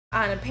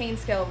On a pain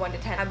scale of 1 to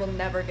 10, I will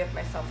never give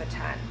myself a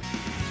 10.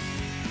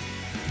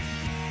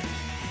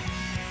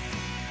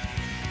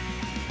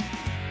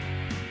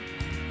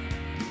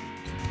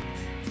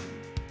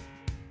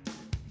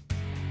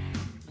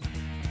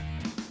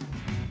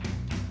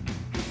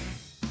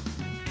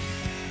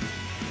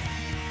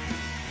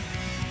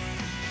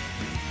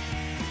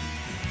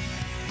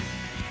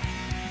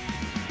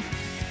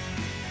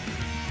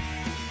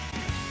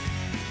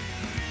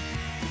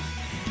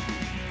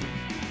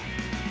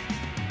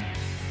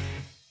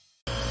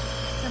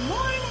 Good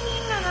morning!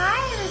 Hi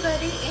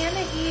everybody,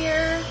 Anna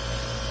here.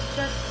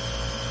 Just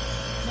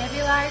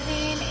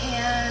nebulizing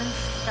and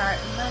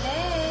starting the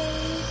day.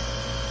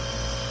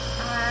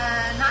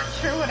 Not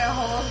sure what it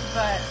holds,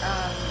 but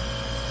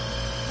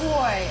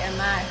boy am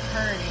I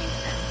hurting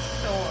and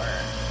sore.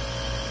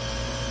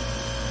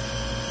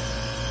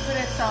 But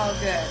it's all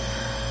good.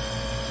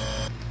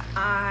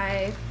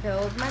 I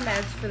filled my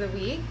meds for the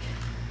week,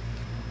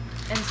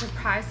 and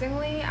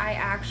surprisingly I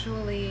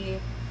actually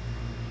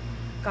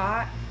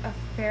got a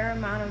fair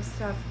amount of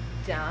stuff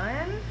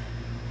done.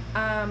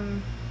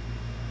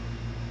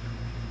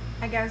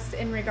 I guess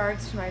in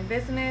regards to my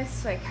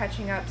business, like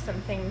catching up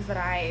some things that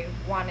I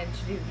wanted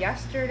to do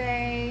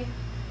yesterday,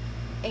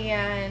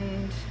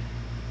 and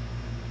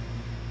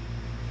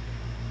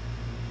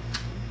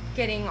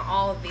getting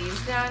all of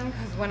these done,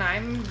 because when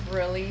I'm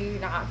really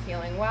not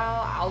feeling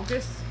well, I'll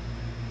just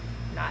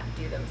not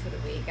do them for the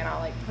week, and I'll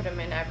like put them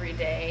in every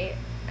day,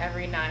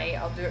 every night.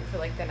 I'll do it for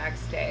like the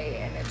next day,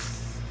 and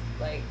it's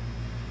like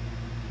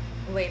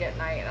late at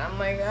night and I'm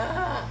like,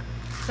 ah.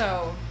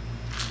 So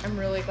I'm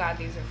really glad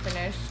these are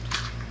finished,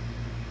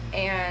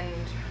 and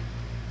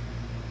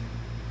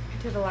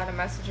I did a lot of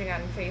messaging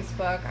on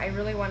Facebook. I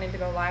really wanted to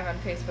go live on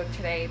Facebook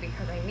today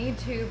because I need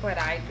to, but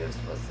I just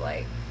was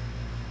like,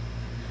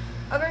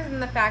 other than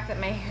the fact that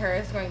my hair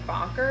is going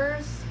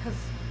bonkers, because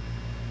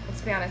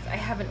let's be honest, I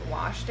haven't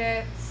washed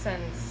it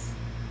since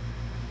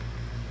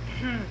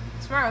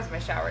tomorrow's my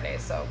shower day,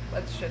 so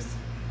let's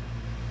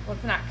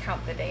not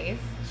count the days,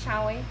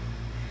 shall we?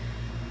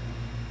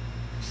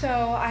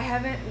 So I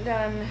haven't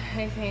done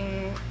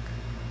anything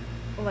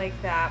like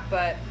that,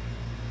 but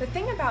the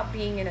thing about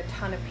being in a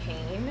ton of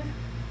pain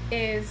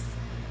is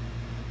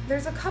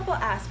there's a couple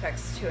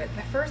aspects to it.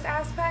 The first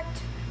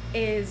aspect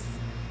is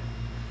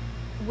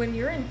when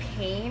you're in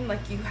pain,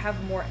 like you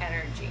have more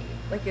energy.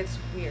 Like it's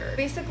weird.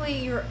 Basically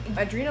your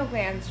adrenal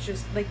glands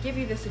just like give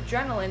you this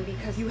adrenaline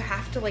because you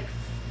have to like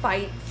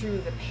fight through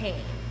the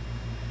pain.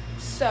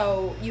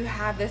 So you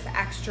have this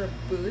extra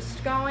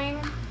boost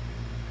going.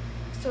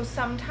 So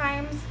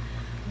sometimes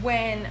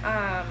when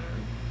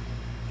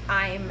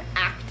I'm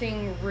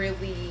acting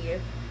really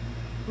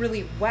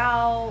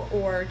well,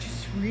 or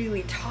just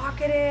really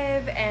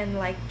talkative and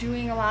like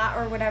doing a lot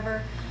or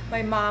whatever,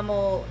 my mom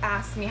will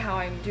ask me how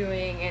I'm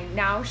doing, and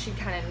now she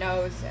kind of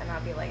knows, and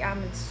I'll be like,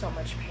 I'm in so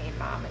much pain,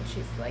 Mom, and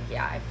she's like,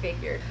 yeah, I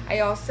figured.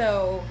 I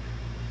also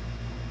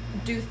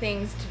do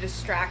things to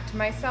distract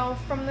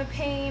myself from the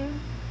pain.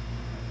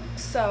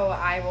 So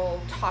I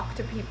will talk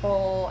to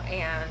people,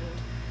 and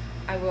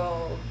I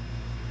will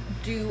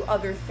do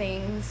other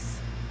things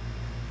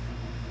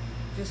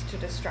just to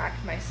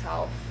distract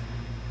myself,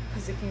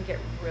 because it can get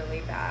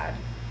really bad.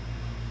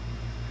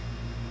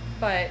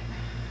 But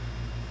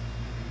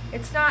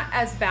it's not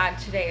as bad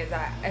today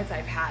as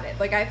I've had it.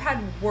 Like I've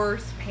had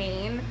worse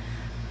pain.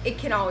 It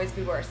can always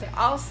be worse.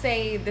 I'll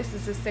say this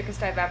is the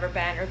sickest I've ever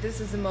been, or this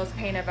is the most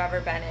pain I've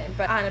ever been in,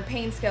 but on a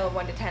pain scale of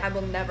 1 to 10, I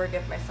will never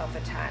give myself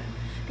a 10,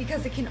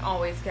 because it can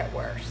always get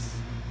worse.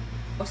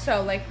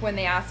 So like when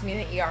they ask me in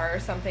the ER or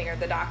something, or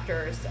the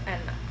doctors,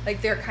 and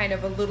like they're kind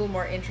of a little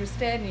more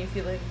interested and you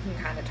feel like you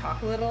can kind of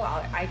talk a little,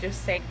 I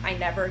just say I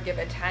never give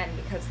a 10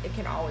 because it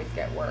can always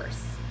get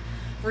worse.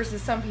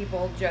 Versus some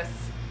people just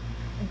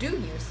do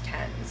use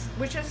 10s,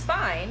 which is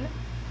fine.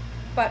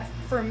 But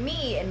for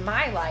me, in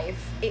my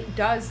life, it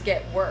does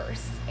get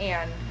worse.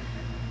 And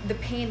the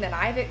pain that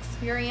I've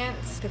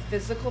experienced, the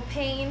physical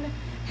pain,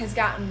 has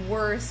gotten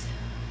worse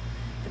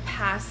the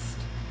past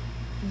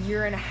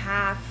year and a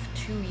half,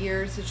 2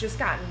 years. It's just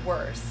gotten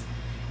worse.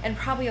 And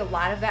probably a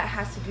lot of that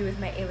has to do with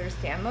my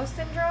Ehlers-Danlos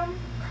syndrome.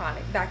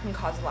 That can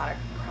cause a lot of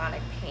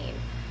chronic pain.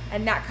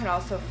 And that can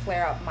also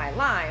flare up my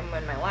Lyme,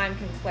 when my Lyme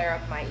can flare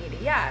up my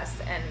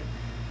EDS. And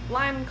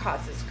Lyme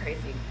causes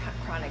crazy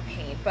chronic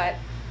pain. But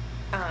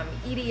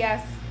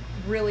EDS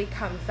really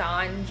comes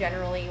on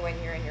generally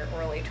when you're in your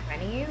early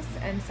 20s,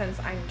 and since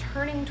I'm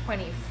turning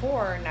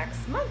 24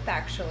 next month,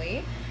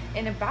 actually,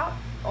 in about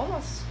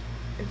almost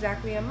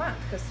exactly a month,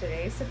 because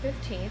today's the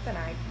 15th and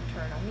I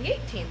turn on the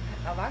 18th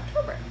of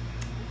October.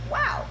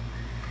 Wow.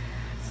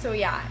 So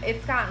yeah,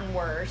 it's gotten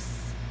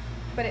worse,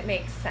 but it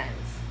makes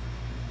sense.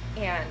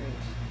 And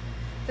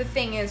the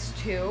thing is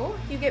too,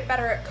 you get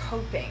better at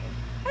coping.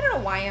 I don't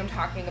know why I'm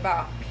talking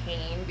about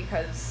pain,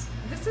 because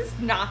this is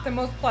not the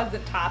most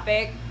pleasant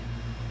topic.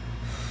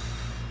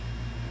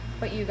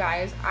 But you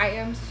guys, I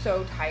am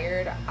so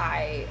tired.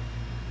 I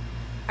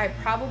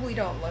probably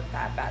don't look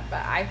that bad,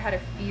 but I've had a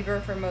fever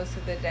for most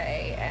of the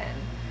day, and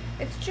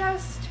it's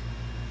just,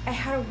 I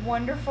had a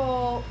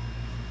wonderful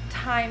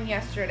time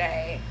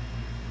yesterday,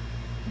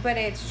 but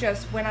it's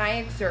just when I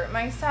exert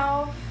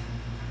myself,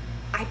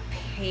 I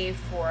pay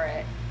for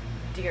it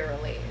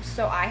dearly.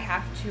 So I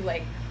have to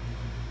like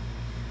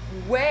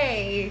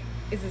weigh,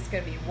 is this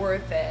gonna be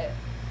worth it?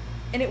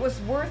 And it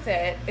was worth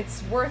it.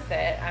 It's worth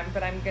it.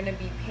 But I'm gonna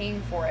be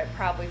paying for it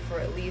probably for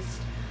at least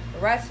the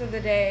rest of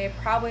the day,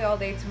 probably all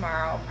day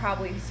tomorrow,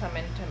 probably some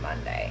into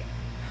Monday.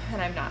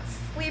 And I'm not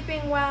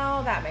sleeping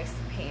well. That makes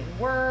the pain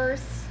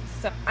worse.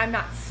 So I'm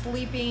not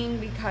sleeping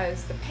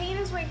because the pain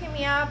is waking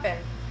me up. And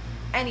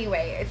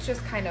anyway, it's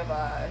just kind of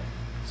a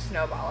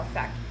snowball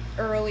effect.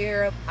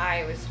 Earlier,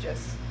 I was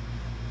just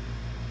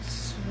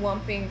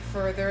slumping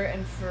further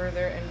and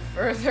further and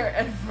further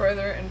and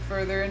further and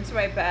further into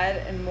my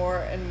bed, and more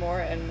and more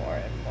and more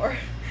and more,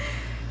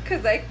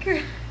 because I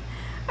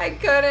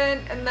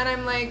couldn't. And then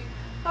I'm like,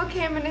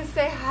 okay, I'm gonna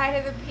say hi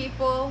to the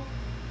people,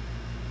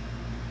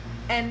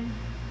 and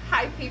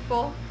hi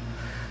people.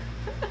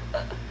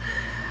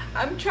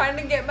 I'm trying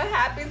to get my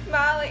happy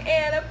smiley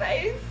Anna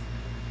face.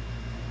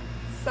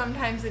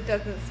 Sometimes it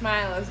doesn't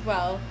smile as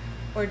well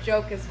or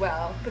joke as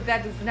well, but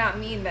that does not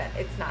mean that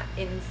it's not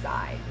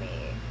inside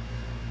me.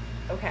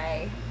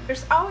 Okay?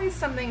 There's always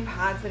something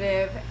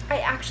positive. I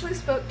actually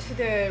spoke to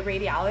the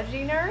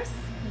radiology nurse.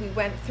 We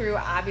went through,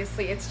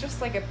 obviously, it's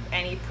just like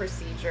any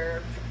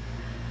procedure.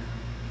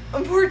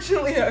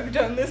 Unfortunately, I've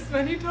done this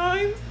many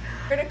times.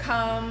 Where to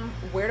come,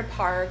 where to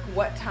park,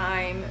 what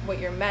time, what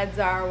your meds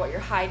are, what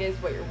your height is,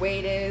 what your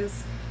weight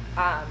is,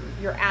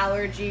 your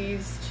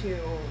allergies to,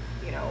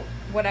 you know,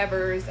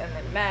 whatever's, and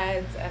then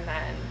meds, and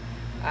then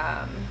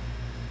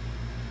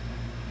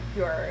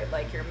your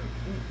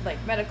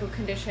medical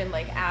condition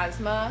like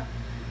asthma.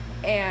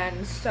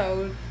 And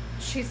so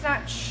she's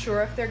not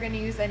sure if they're going to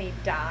use any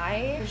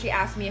dye. She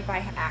asked me if I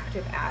had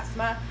active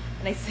asthma,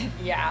 and I said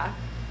yeah.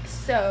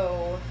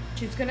 So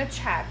she's going to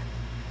check,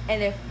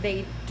 and if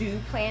they do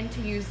plan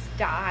to use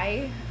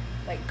dye,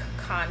 like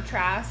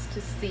contrast,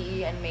 to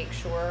see and make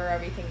sure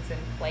everything's in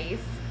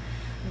place,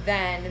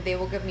 then they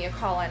will give me a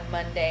call on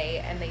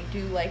Monday. And they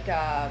do like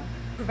a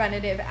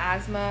preventative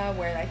asthma,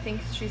 where I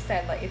think she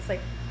said like it's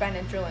like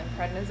Benadryl and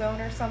prednisone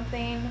or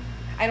something.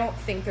 I don't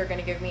think they're going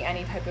to give me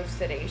any type of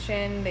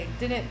sedation. They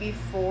didn't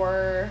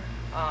before.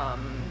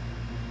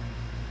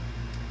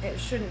 It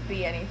shouldn't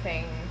be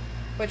anything,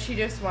 but she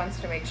just wants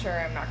to make sure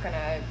I'm not going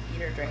to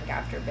eat or drink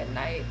after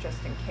midnight,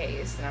 just in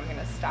case. And I'm going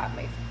to stop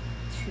my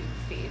tube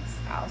feeds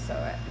also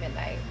at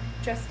midnight,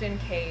 just in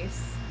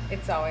case.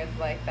 It's always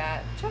like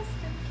that, just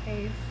in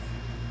case.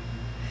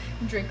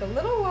 Drink a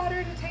little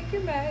water to take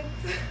your meds.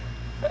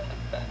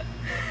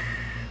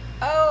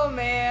 Oh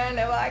man,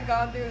 have I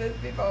gone through this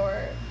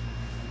before?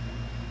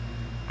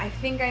 I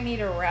think I need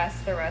to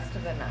rest the rest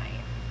of the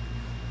night.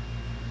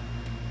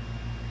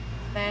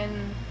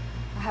 Then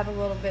I'll have a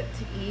little bit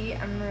to eat.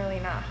 I'm really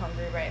not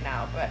hungry right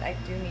now, but I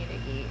do need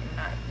to eat and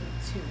not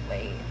eat too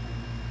late.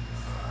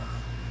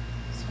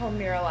 This whole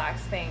Miralax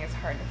thing is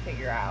hard to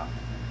figure out.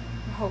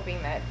 I'm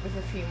hoping that with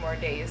a few more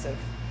days of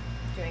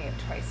doing it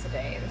twice a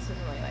day, this is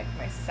only like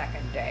my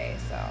second day,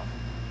 so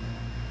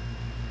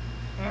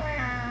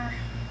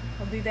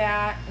I'll do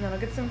that, and then I'll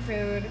get some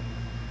food,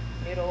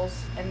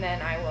 noodles, and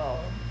then I will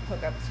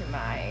hook up to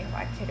my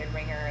lactated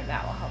ringer, and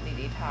that will help me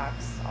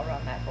detox. I'll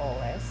run that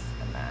bolus,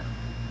 and then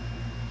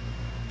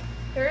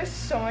there is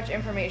so much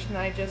information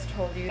that I just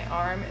told you. My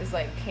arm is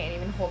like, can't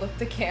even hold up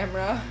the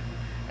camera,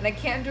 and I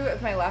can't do it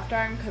with my left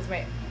arm because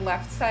my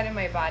left side of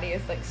my body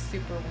is like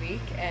super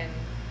weak, and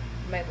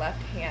my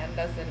left hand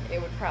doesn't.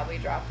 It would probably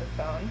drop the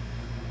phone.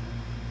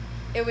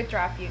 It would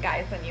drop you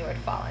guys, and you would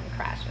fall and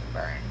crash and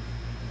burn.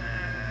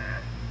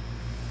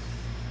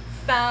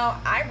 So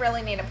I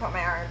really need to put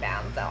my arm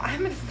down, so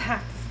I'm gonna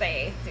have to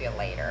say see you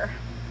later.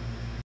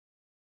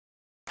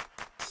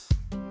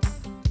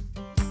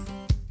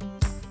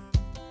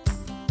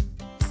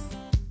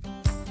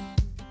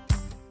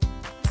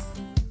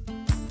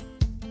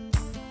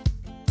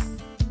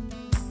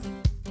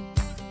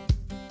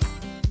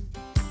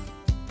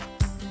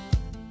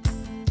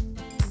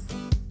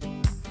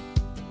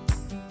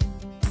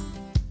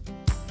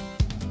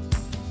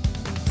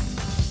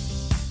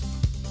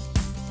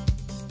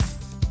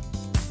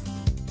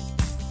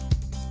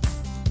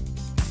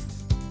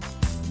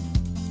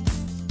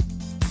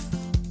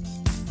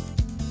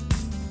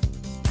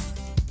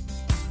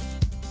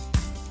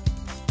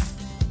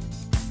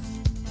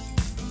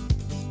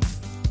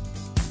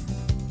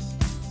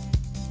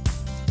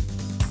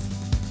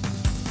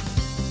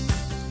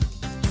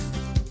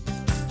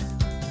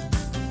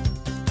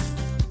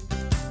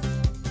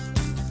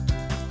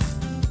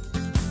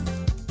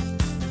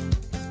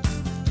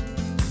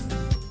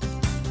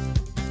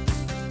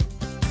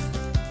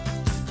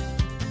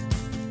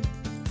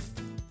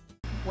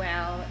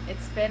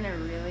 It's been a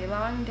really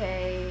long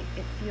day,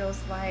 it feels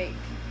like,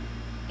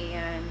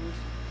 and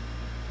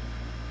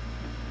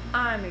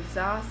I'm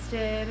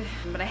exhausted,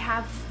 but I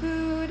have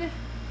food,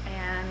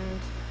 and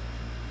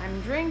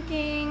I'm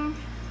drinking,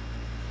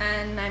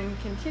 and I'm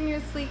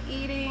continuously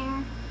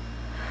eating.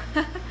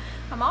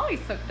 I'm always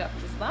hooked up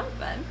to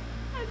something.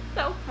 It's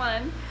so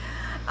fun.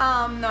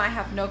 No, I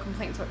have no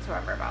complaints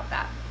whatsoever about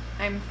that.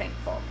 I'm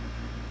thankful.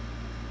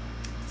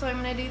 So I'm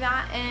gonna do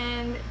that,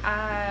 and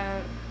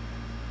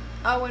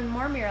oh, and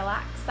more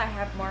Miralax. I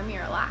have more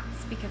Miralax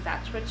because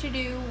that's what you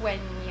do when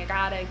you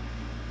gotta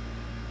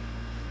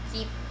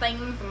keep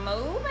things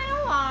moving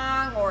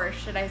along, or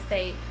should I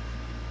say,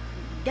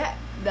 get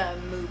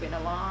them moving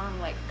along.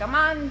 Like, come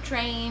on,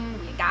 train,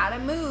 you gotta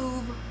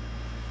move.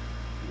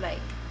 Like,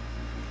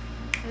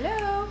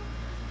 hello.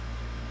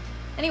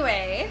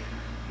 Anyway,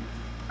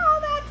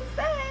 all that to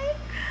say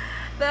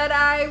that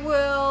I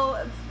will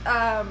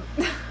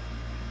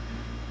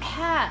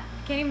can't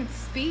even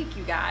speak,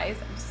 you guys.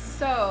 I'm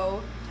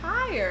so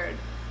tired.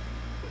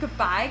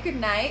 Goodbye, good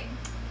night.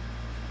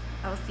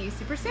 I will see you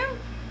super soon.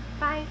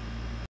 Bye.